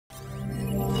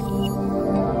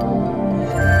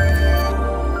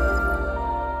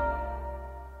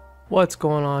What's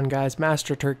going on, guys?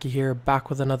 Master Turkey here, back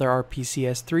with another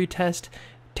RPCS3 test.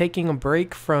 Taking a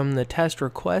break from the test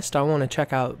request, I want to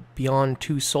check out Beyond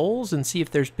Two Souls and see if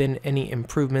there's been any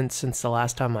improvements since the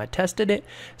last time I tested it.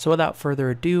 So without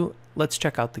further ado, let's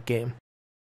check out the game.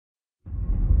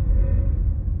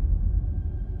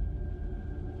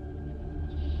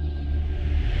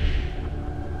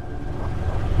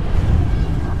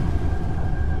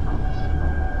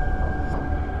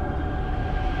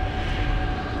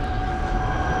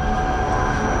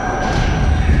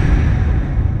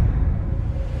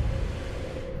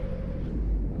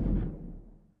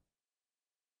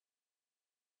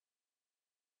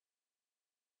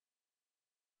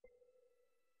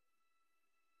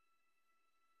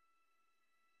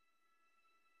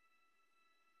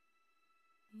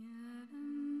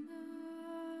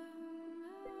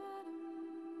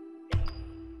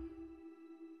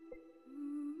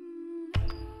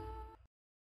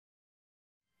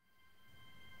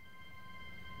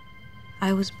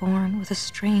 I was born with a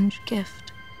strange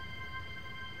gift.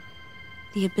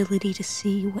 The ability to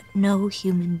see what no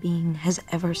human being has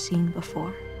ever seen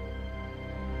before.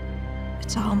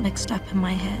 It's all mixed up in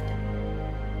my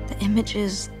head. The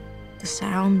images, the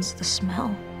sounds, the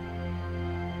smell.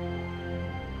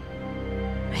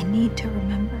 I need to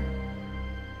remember.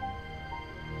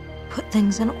 Put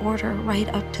things in order right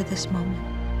up to this moment.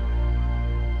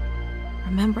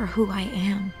 Remember who I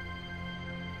am.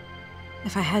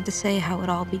 If I had to say how it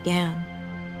all began,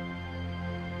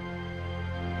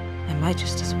 I might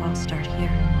just as well start here.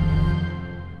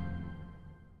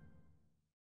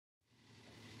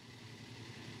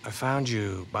 I found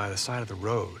you by the side of the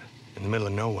road, in the middle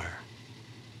of nowhere.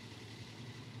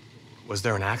 Was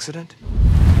there an accident?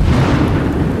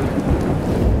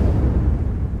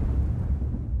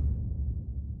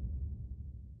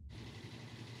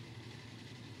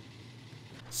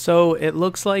 So it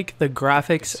looks like the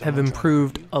graphics have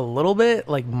improved a little bit,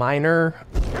 like minor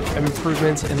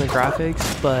improvements in the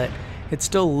graphics, but it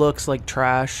still looks like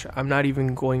trash. I'm not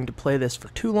even going to play this for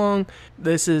too long.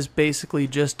 This is basically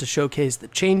just to showcase the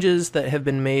changes that have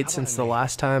been made since the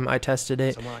last time I tested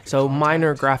it. So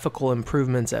minor graphical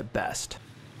improvements at best.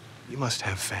 You must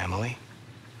have family,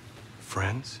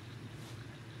 friends,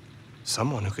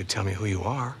 someone who could tell me who you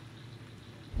are.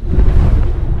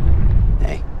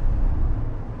 Hey.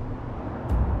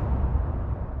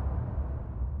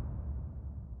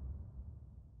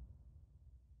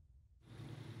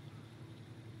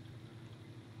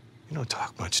 You don't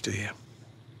talk much, do you?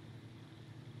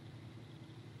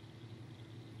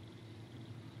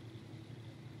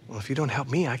 Well, if you don't help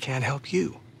me, I can't help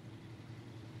you.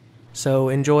 So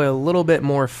enjoy a little bit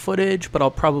more footage, but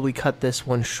I'll probably cut this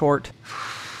one short.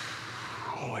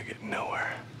 Oh, I get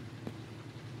nowhere.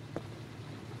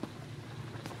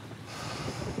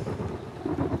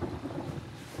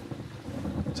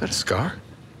 Is that a scar?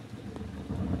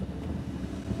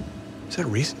 Is that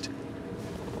recent?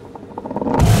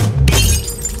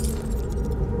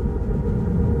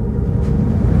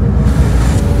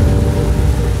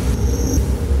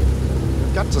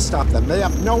 Got to stop them. They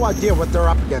have no idea what they're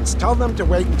up against. Tell them to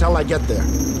wait until I get there.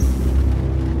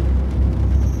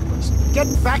 Get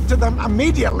back to them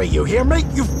immediately, you hear me?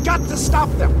 You've got to stop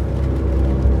them!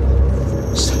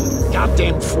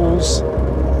 Goddamn fools.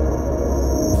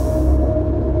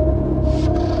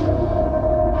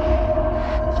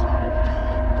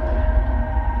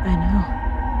 I know.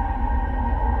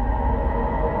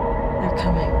 They're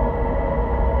coming.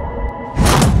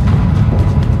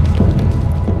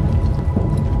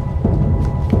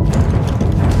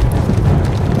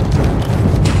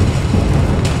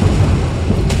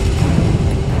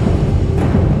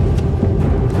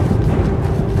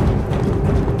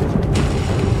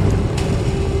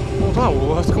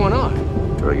 Oh, what's going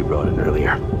on? Girl you brought in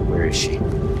earlier. Where is she?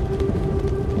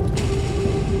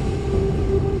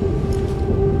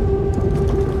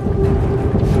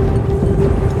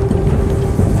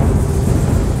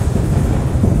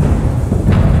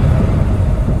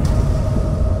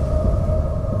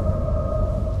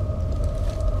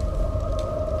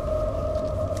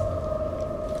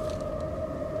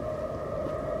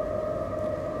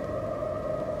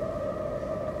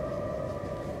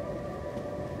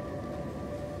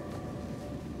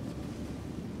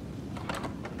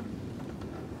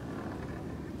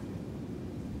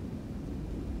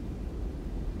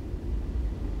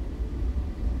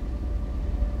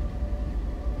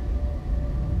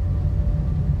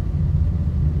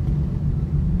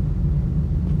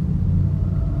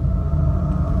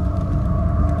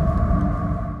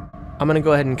 I'm going to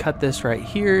go ahead and cut this right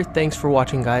here. Thanks for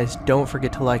watching, guys. Don't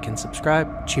forget to like and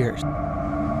subscribe. Cheers.